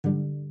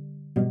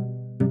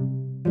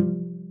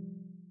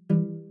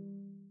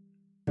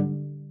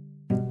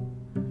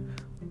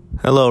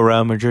Hello,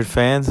 Real Madrid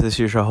fans. This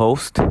is your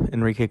host,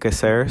 Enrique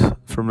Caceres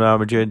from Real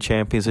Madrid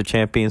Champions of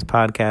Champions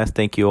podcast.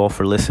 Thank you all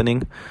for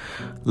listening.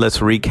 Let's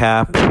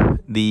recap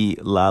the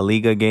La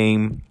Liga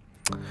game,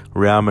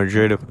 Real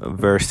Madrid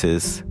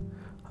versus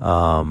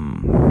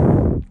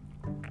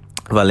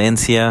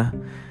Valencia.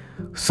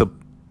 So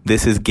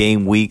this is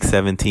Gameweek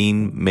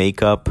 17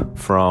 makeup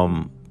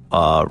from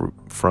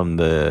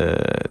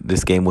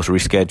this game was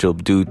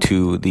rescheduled due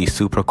to the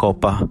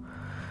Supercopa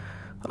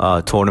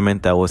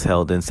tournament that was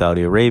held in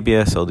Saudi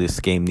Arabia, so this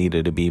game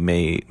needed to be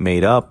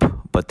made up,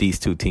 but these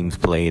two teams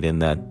played in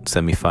that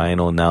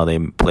semifinal. Now they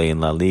play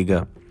in La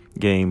Liga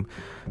game,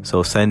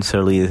 so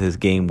essentially this is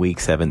game week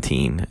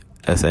 17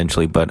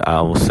 essentially, but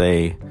I will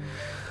say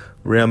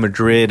Real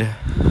Madrid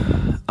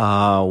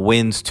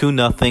wins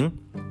 2-0,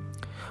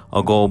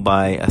 a goal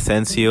by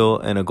Asensio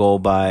and a goal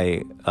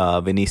by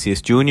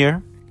Vinicius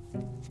Jr.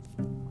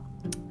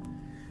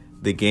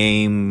 The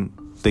game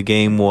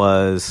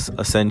was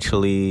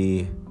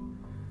essentially,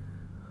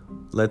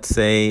 let's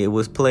say, it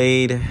was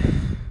played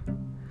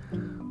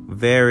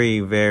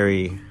very,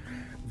 very,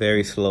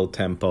 very slow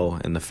tempo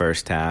in the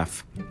first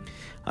half.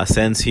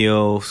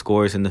 Asensio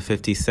scores in the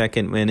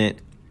 52nd minute,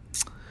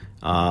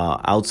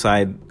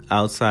 outside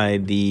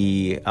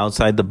the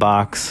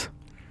box,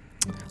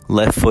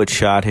 left foot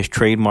shot, his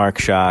trademark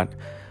shot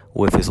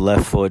with his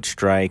left foot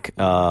strike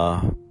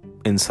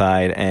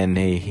inside, and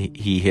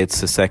he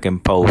hits the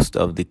second post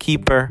of the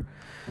keeper,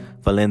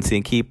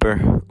 Valencian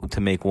keeper,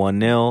 to make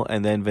 1-0.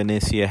 And then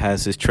Vinicius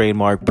has his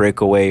trademark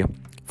breakaway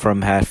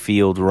from half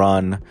field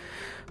run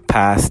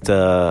past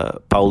Gabriel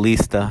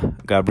Paulista,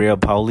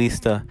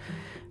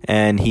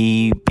 and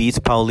he beats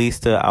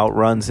Paulista,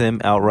 outruns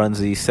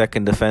the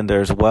second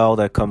defender as well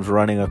that comes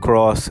running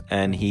across,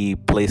 and he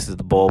places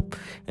the ball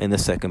in the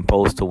second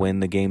post to win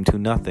the game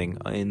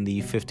 2-0 in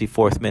the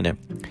 54th minute.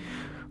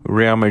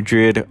 Real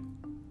Madrid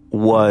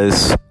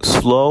was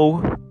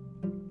slow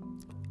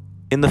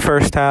in the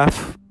first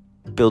half.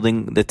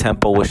 The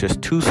tempo was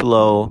just too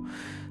slow.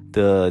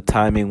 The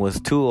timing was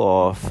too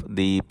off.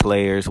 The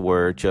players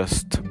were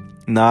just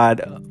not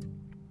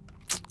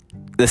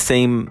the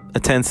same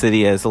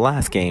intensity as the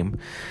last game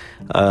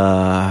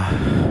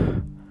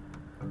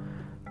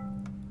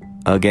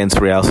against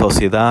Real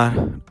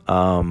Sociedad,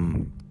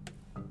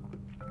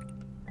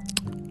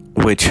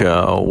 which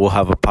we'll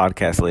have a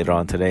podcast later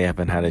on today. I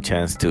haven't had a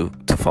chance to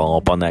follow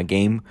up on that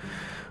game,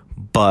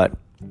 but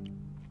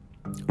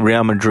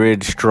Real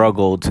Madrid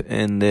struggled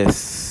in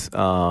this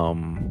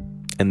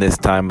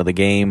time of the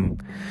game.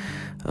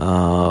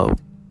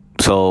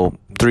 So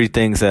three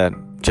things that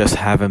just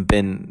haven't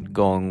been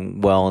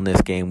going well in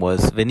this game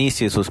was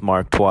Vinicius was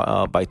marked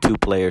by two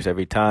players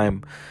every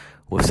time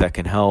with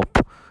second help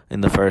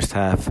in the first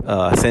half.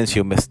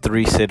 Asensio missed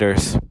three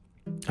sitters,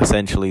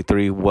 essentially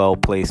three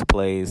well-placed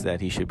plays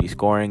that he should be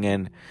scoring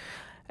in,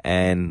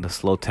 and the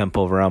slow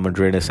tempo of Real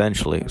Madrid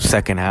essentially.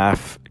 Second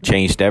half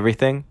changed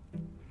everything.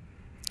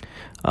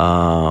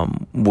 But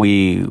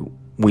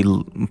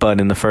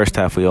in the first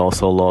half we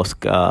also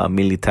lost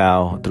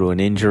Militao through an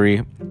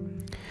injury.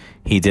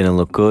 He didn't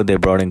look good. They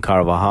brought in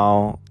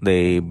Carvajal.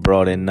 They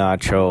brought in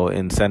Nacho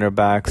in center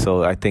back.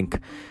 So I think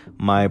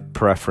my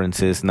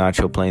preference is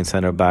Nacho playing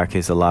center back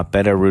is a lot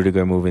better.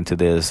 Rudiger moving to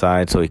the other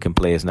side so he can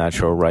play his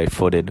natural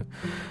right-footed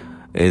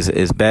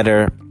is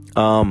better.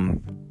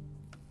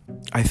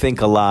 I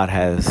think a lot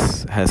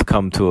has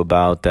come to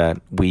about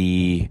that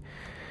we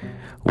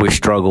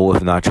struggle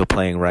with Nacho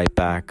playing right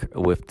back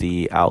with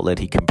the outlet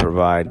he can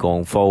provide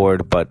going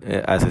forward, but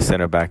as a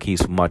center back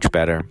he's much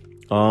better.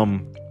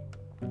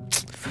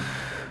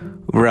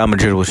 Real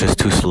Madrid was just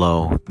too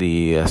slow.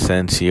 The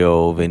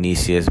Asensio,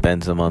 Vinicius,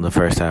 Benzema in the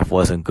first half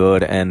wasn't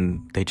good,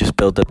 and they just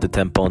built up the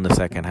tempo in the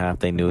second half.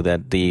 They knew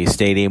that the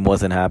stadium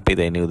wasn't happy.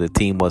 They knew the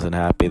team wasn't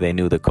happy. They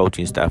knew the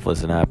coaching staff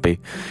wasn't happy,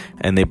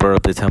 and they brought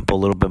up the tempo a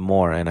little bit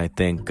more. And I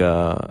think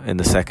in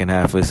the second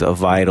half was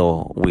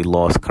vital. We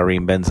lost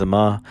Karim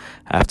Benzema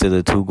after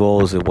the two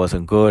goals. It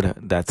wasn't good.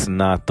 That's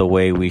not the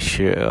way we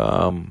should.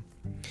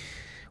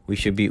 We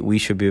should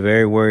be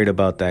very worried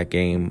about that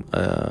game,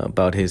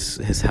 about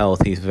his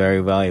health. He's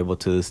very valuable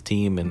to this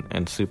team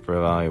and super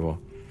valuable.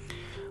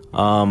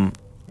 I'll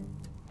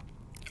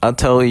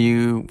tell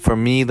you, for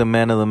me, the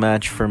man of the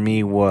match for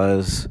me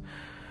was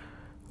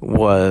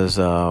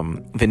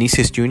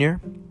Vinicius Jr.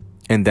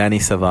 and Dani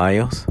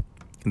Ceballos.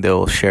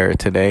 They'll share it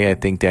today. I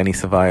think Dani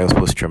Ceballos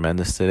was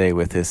tremendous today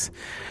with his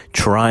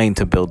trying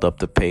to build up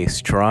the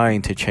pace,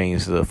 trying to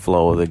change the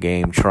flow of the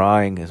game,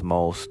 trying his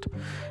most.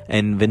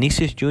 And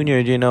Vinicius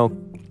Jr.,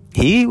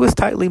 he was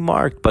tightly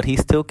marked, but he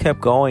still kept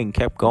going,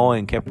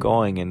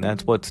 and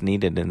that's what's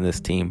needed in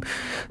this team,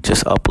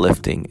 just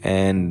uplifting.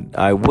 And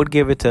I would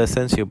give it to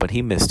Asensio, but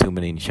he missed too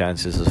many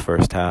chances this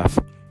first half.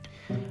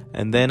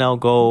 And then I'll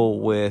go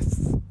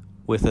with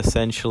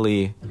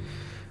essentially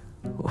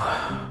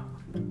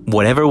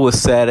whatever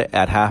was said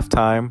at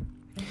halftime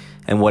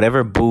and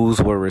whatever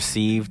boos were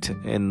received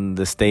in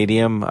the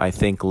stadium, I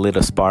think lit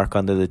a spark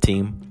under the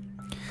team.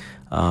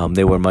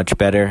 They were much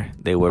better.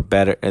 They were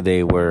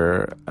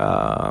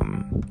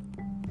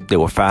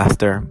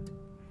faster.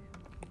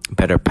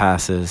 better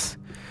passes.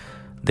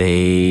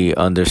 They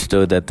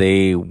understood that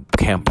they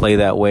can't play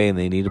that way and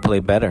they need to play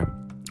better.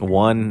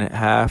 One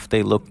half,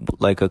 they look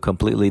like a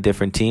completely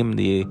different team.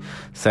 The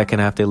second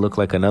half, they look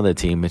like another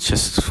team. It's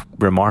just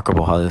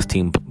remarkable how this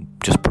team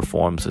just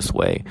performs this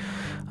way.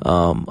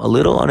 A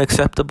little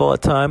unacceptable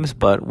at times,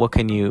 but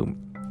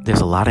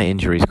there's a lot of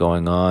injuries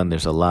going on.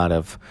 There's a lot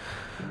of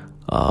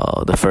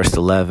the first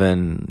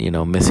 11,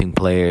 missing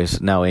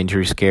players. Now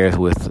injury scares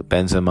with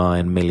Benzema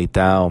and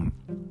Militao.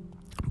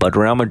 But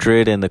Real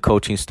Madrid and the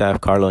coaching staff,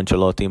 Carlo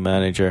Ancelotti,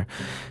 manager,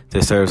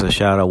 deserves a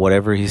shout out.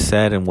 Whatever he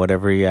said and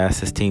whatever he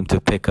asked his team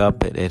to pick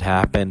up, it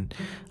happened.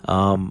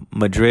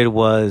 Madrid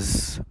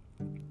was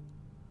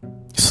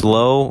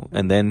slow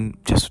and then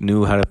just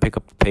knew how to pick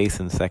up the pace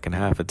in the second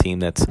half. A team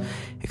that's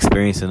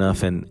experienced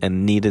enough and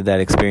needed that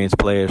experienced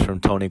players from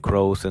Toni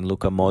Kroos and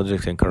Luka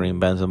Modric and Karim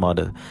Benzema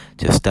to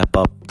just step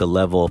up the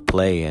level of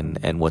play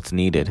and what's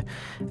needed.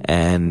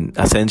 And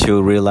Asensio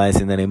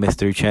realizing that he missed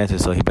 3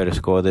 chances, so he better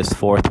score this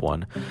 4th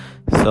one.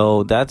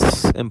 So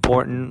that's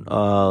important.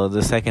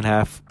 The second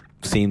half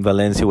seen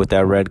Valencia with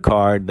that red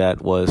card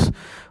that was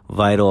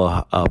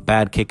vital. A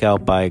bad kick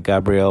out by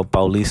Gabriel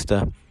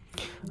Paulista.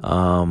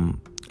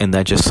 And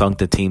that just sunk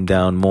the team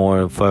down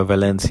more for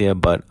Valencia.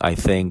 But I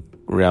think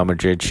Real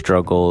Madrid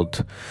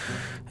struggled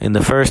in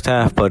the first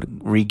half, but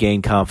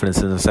regained confidence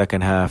in the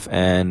second half.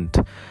 And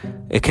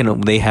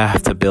they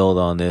have to build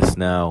on this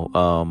now.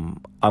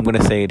 I'm going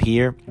to say it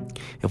here.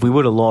 If we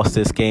would have lost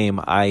this game,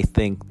 I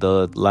think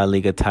the La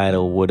Liga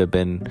title would have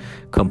been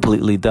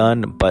completely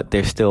done. But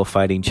there's still a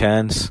fighting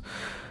chance.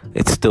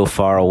 It's still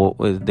far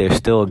away. There's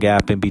still a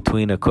gap in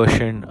between, a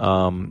cushion.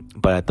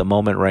 But at the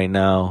moment right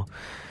now,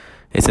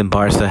 it's in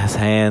Barca's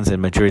hands,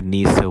 and Madrid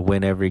needs to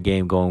win every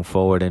game going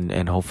forward,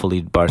 and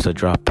hopefully Barca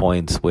drop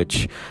points,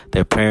 which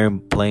they're playing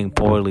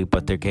poorly,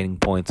 but they're getting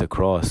points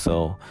across.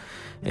 So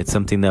it's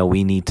something that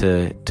we need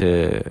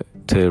to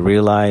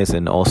realize,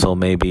 and also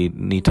maybe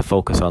need to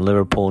focus on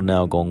Liverpool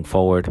now going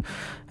forward,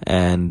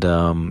 and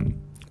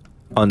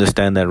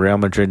understand that Real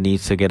Madrid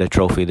needs to get a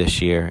trophy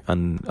this year,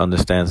 and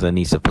understands that it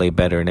needs to play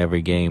better in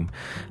every game,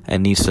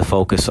 and needs to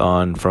focus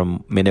on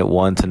from minute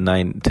 1 to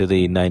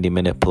the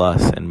 90-minute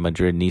plus, and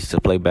Madrid needs to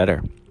play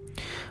better.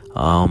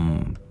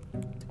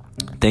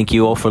 Thank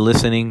you all for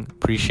listening.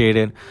 Appreciate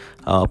it.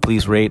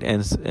 Please rate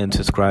and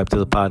subscribe to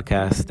the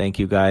podcast. Thank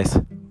you, guys.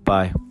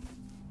 Bye.